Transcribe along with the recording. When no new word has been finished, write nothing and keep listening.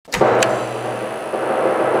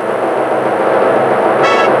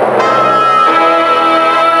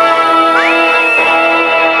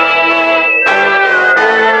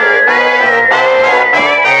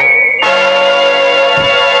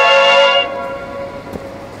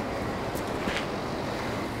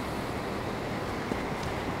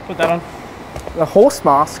Put that on. The horse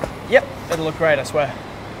mask? Yep, it'll look great, I swear.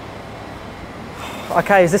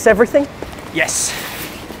 Okay, is this everything? Yes.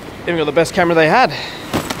 Even got the best camera they had.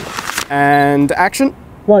 And action.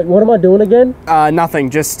 Wait, what am I doing again? Nothing,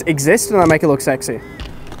 just exist and I make it look sexy.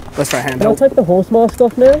 Let's try handheld. Can I take the horse mask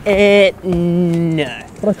off now? No.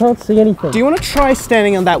 But I can't see anything. Do you want to try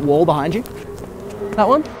standing on that wall behind you? That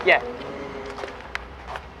one? Yeah.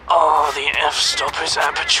 Oh, the f-stop is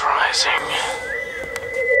aperturizing.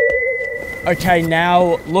 Okay,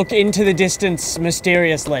 now look into the distance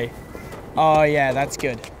mysteriously. Oh yeah, that's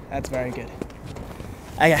good. That's very good.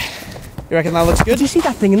 Okay, you reckon that looks good? Did you see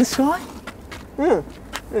that thing in the sky? What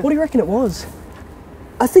do you reckon it was?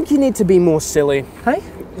 I think you need to be more silly. Hey?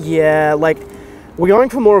 Yeah, like, we're going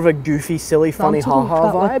for more of a goofy, silly, funny,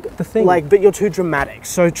 ha-ha vibe. Like, the thing. Like, but you're too dramatic.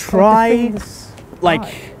 So try,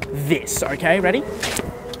 like this, okay? Ready?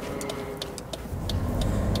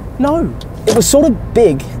 No. It was sort of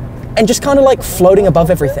big and just kind of like floating above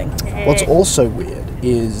everything. What's also weird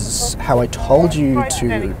is how I told you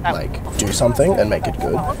to, like, do something and make it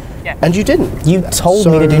good, and you didn't. You told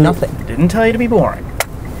me to do nothing. Didn't tell you to be boring.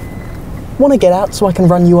 Want to get out so I can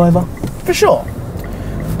run you over? For sure.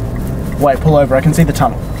 Wait, pull over, I can see the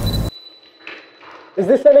tunnel. Is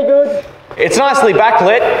this any good? It's nicely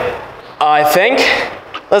backlit, I think.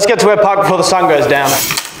 Let's get to our park before the sun goes down.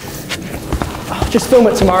 Just film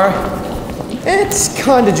it tomorrow. It's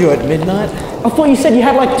kind of due at midnight. I thought you said you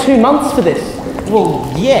had like 2 months for this.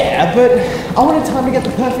 Well, yeah, but I wanted time to get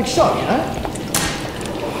the perfect shot, you know?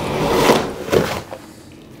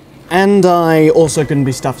 And I also couldn't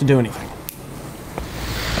be stuffed to do anything.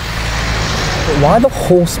 But why the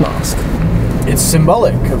horse mask? It's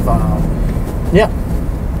symbolic of, Yeah.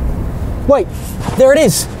 Wait, there it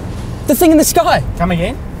is. The thing in the sky. Come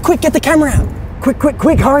again? Quick, get the camera out. Quick, quick,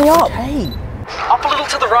 quick, hurry up. Hey. Up a little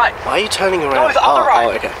to the right. Why are you turning around? No, it's on the right.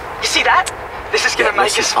 Oh, okay. You see that? This is gonna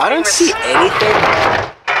make us I don't famous. see anything.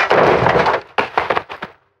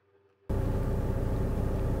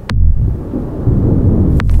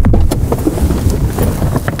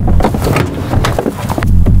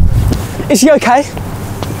 Is he okay?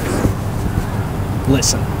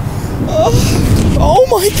 Listen. Oh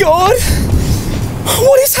my god!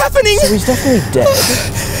 What is happening? So he's definitely dead.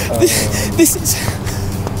 This is...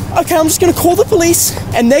 Okay, I'm just gonna call the police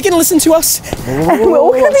and they're gonna listen to us and we're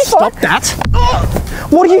all gonna be fine. Stop that!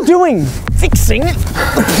 What are you doing? Fixing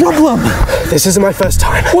The problem. This isn't my first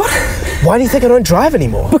time. What? Why do you think I don't drive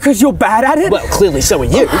anymore? Because you're bad at it? Well, clearly so are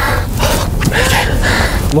you.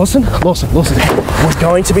 Lawson, we're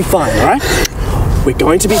going to be fine, alright? We're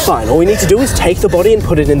going to be fine. All we need to do is take the body and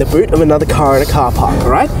put it in the boot of another car in a car park,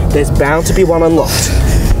 alright? There's bound to be one unlocked.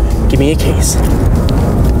 Give me your keys.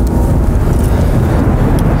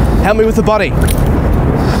 Help me with the body.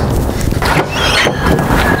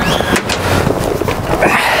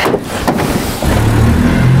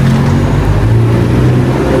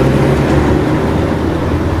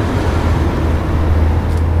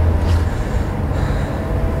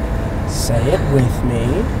 Say it with me.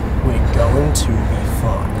 We're going to be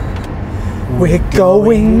fine. We're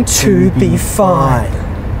going to be fine.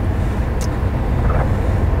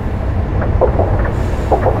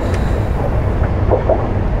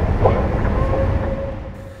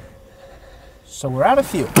 So we're out of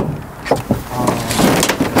fuel.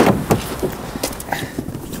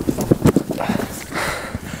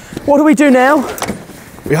 What do we do now?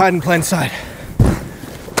 We hide in plain sight.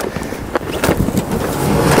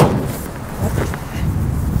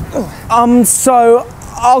 So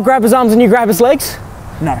I'll grab his arms and you grab his legs?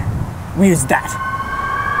 No, we use that.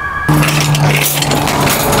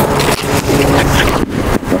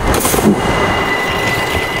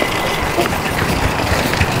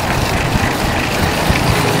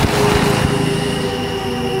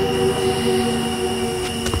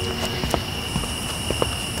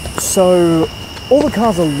 So, all the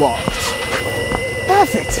cars are locked.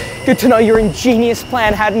 Perfect. Good to know your ingenious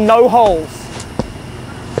plan had no holes.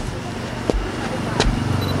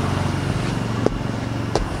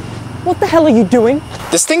 What the hell are you doing?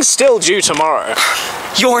 This thing's still due tomorrow.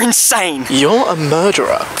 You're insane. You're a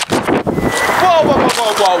murderer. Whoa, whoa, whoa,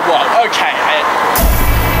 whoa, whoa, whoa. Okay,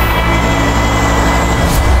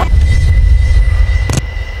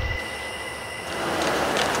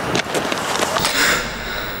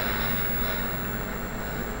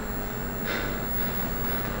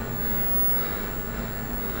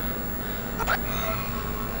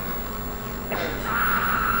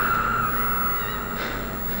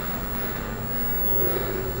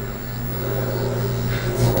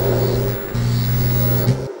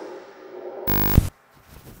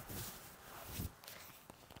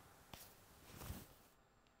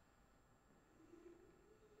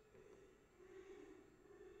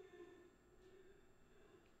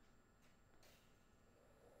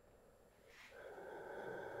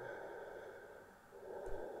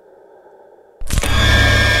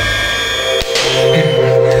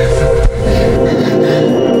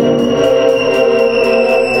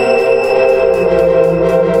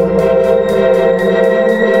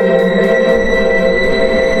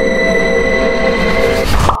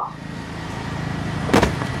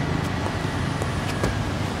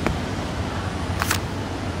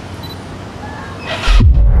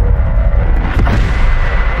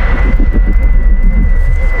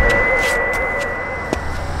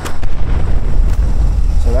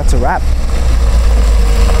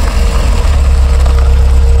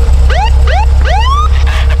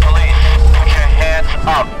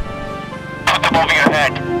 moving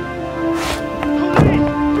ahead.